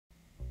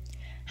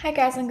Hi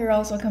guys and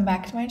girls, welcome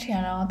back to my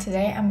channel.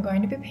 Today I'm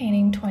going to be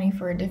painting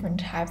 24 different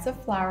types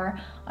of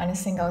flower on a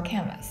single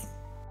canvas.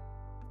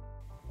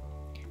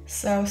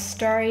 So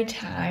story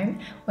time.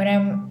 When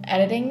I'm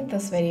editing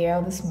this video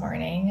this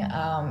morning,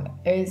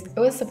 it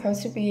was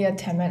supposed to be a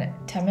 10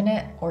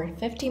 minute or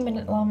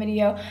 15-minute long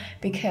video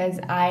because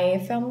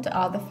I filmed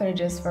all the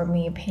footages for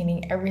me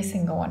painting every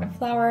single one of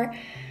flower.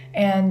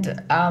 And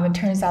it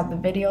turns out the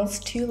video's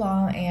too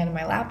long and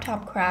my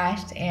laptop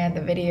crashed and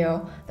the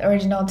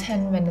original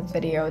 10-minute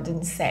video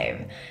didn't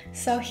save.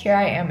 So here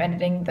I am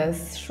editing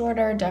this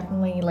shorter,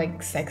 definitely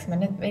like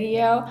 6-minute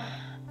video.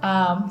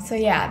 So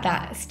yeah,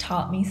 that's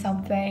taught me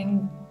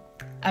something.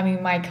 I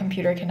mean, my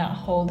computer cannot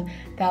hold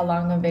that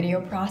long of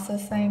video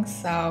processing,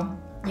 so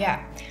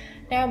yeah.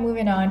 Now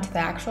moving on to the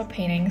actual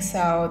painting.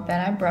 So then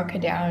I broke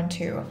it down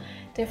into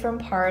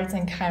different parts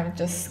and kind of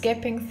just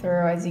skipping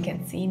through, as you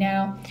can see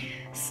now.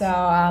 So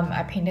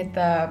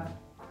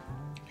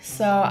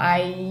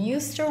I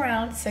used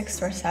around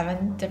 6 or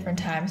 7 different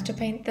times to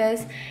paint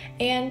this.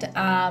 And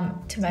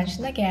to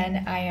mention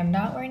again, I am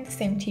not wearing the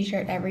same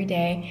t-shirt every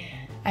day.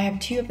 I have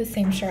 2 of the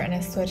same shirt and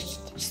I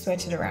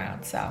switched it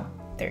around, so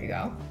there you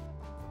go.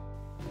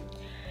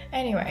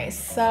 Anyway,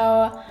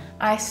 so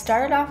I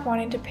started off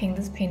wanting to paint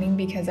this painting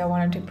because I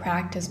wanted to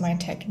practice my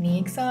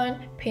techniques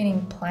on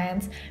painting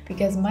plants,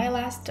 because my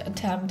last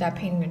attempt at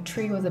painting a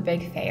tree was a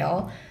big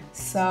fail.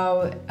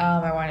 So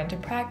I wanted to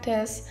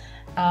practice,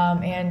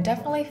 and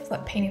definitely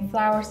painting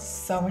flowers is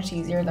so much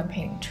easier than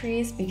painting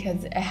trees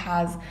because it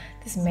has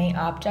this main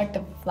object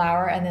of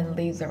flower and then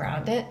leaves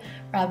around it.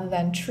 Rather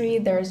than tree,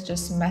 there's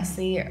just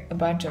messy a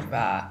bunch of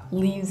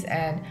leaves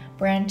and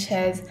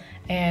branches,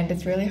 and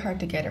it's really hard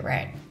to get it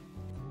right.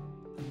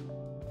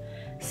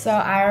 So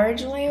I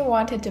originally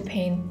wanted to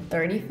paint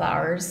 30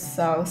 flowers,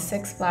 so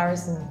 6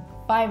 flowers in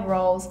 5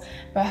 rolls,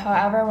 but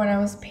however, when I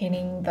was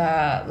painting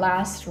the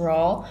last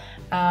roll,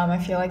 I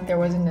feel like there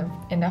wasn't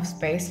enough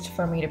space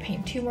for me to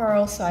paint 2 more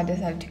rolls, so I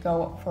decided to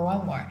go for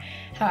 1 more.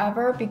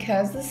 However,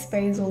 because the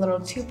space is a little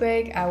too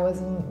big, I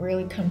wasn't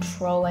really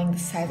controlling the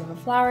size of the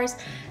flowers,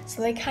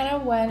 so they kind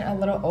of went a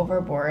little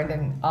overboard,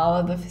 and all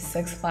of the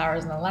 6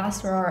 flowers in the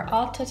last row are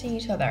all touching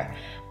each other.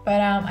 But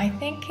I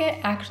think it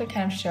actually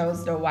kind of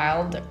shows the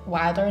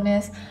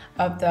wilderness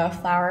of the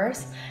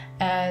flowers,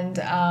 and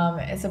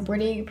it's a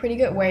pretty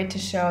good way to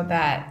show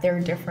that they're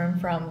different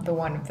from the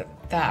ones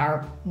that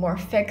are more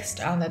fixed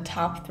on the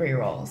top 3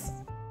 rolls.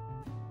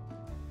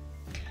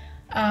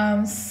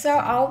 So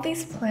all of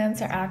these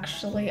plants are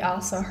actually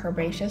also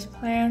herbaceous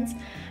plants,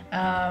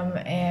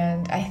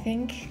 and I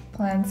think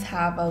plants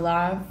have a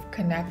lot of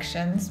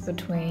connections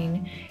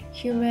between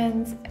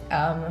humans.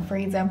 For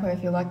example,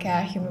 if you look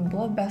at human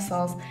blood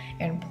vessels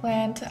and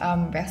plant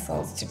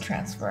vessels to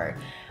transfer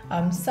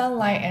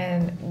sunlight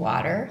and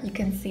water, you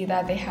can see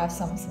that they have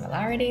some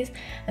similarities,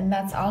 and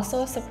that's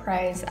also a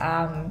surprise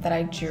that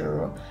I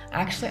drew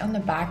actually on the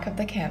back of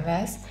the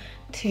canvas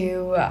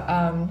to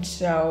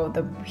show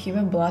the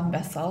human blood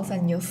vessels,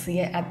 and you'll see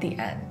it at the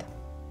end.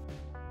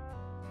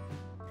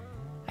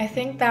 I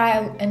think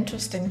that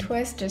interesting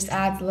twist just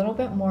adds a little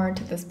bit more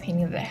to this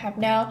painting that I have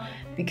now,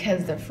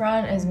 because the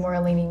front is more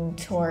leaning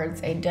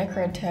towards a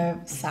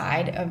decorative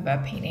side of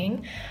a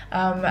painting.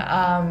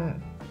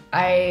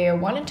 I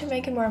wanted to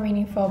make it more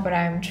meaningful, but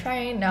I'm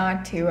trying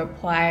not to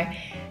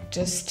apply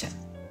just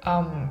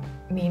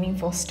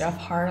meaningful stuff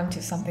hard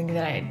onto something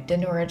that I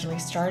didn't originally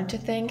start to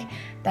think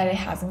that it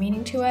has a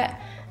meaning to it.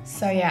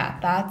 So yeah,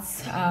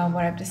 that's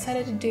what I've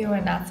decided to do,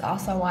 and that's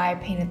also why I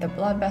painted the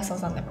blood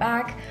vessels on the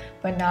back,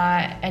 but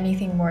not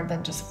anything more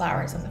than just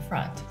flowers on the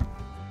front.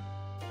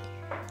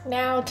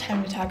 Now,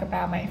 time to talk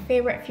about my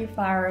favorite few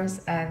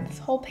flowers and this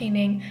whole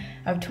painting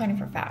of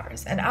 24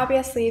 flowers. And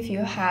obviously, if you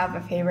have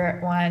a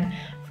favorite one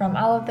from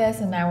all of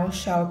this, and I will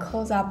show a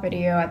close-up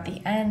video at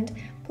the end,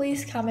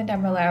 please comment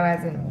down below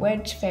as in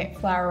which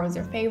flower was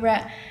your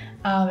favorite.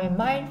 And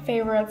my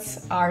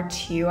favorites are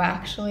 2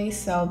 actually,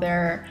 so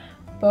they're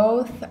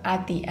both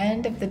at the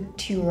end of the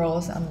 2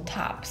 rows on the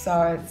top.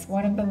 So it's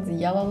one of them is a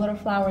yellow little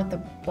flower with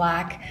the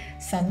black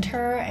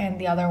center, and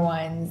the other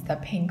one's the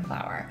pink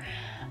flower.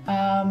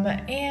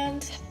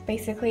 And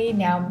basically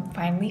now I'm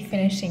finally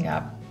finishing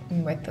up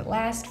with the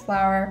last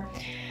flower.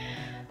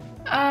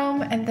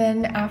 And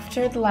then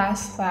after the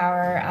last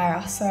flower, I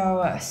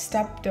also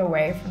stepped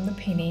away from the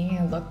painting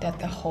and looked at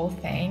the whole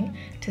thing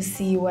to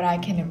see what I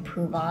can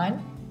improve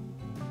on.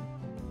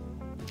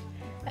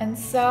 And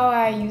so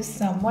I used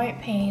some white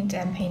paint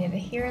and painted it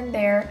here and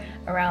there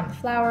around the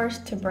flowers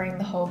to bring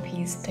the whole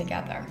piece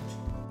together.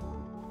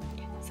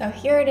 So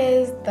here it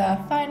is, the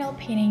final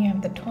painting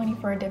of the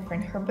 24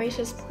 different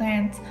herbaceous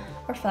plants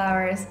or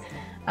flowers.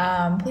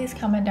 Please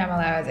comment down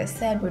below, as I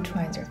said, which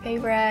one's your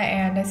favorite.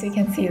 And as you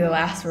can see, the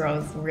last row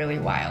is really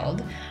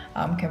wild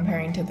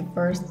comparing to the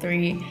first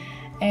 3.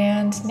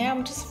 And now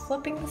I'm just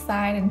flipping the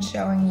side and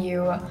showing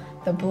you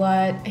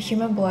the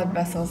human blood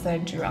vessels that I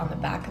drew on the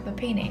back of the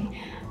painting.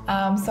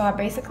 So I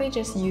basically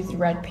just used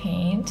red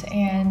paint,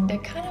 and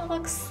it kind of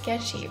looks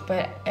sketchy,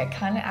 but it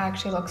kind of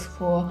actually looks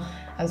cool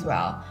as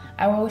well.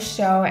 I will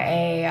show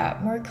a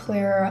more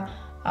clear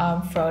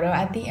photo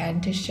at the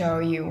end to show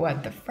you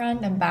what the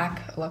front and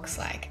back looks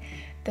like.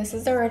 This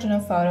is the original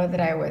photo that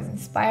I was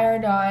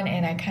inspired on,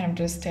 and I kind of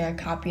just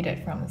copied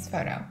it from this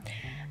photo.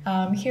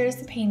 Here's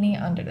the painting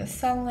under the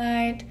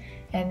sunlight,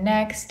 and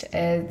next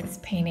is this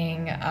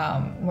painting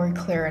more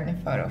clear in the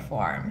photo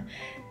form.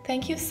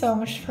 Thank you so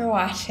much for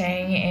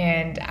watching,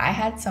 and I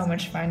had so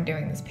much fun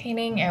doing this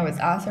painting. It was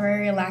also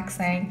very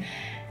relaxing,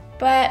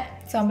 but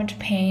so much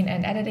pain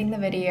in editing the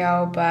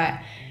video, but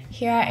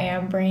here I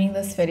am bringing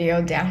this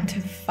video down to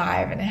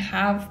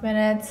 5.5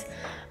 minutes.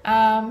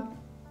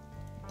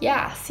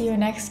 Yeah, see you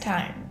next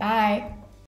time. Bye!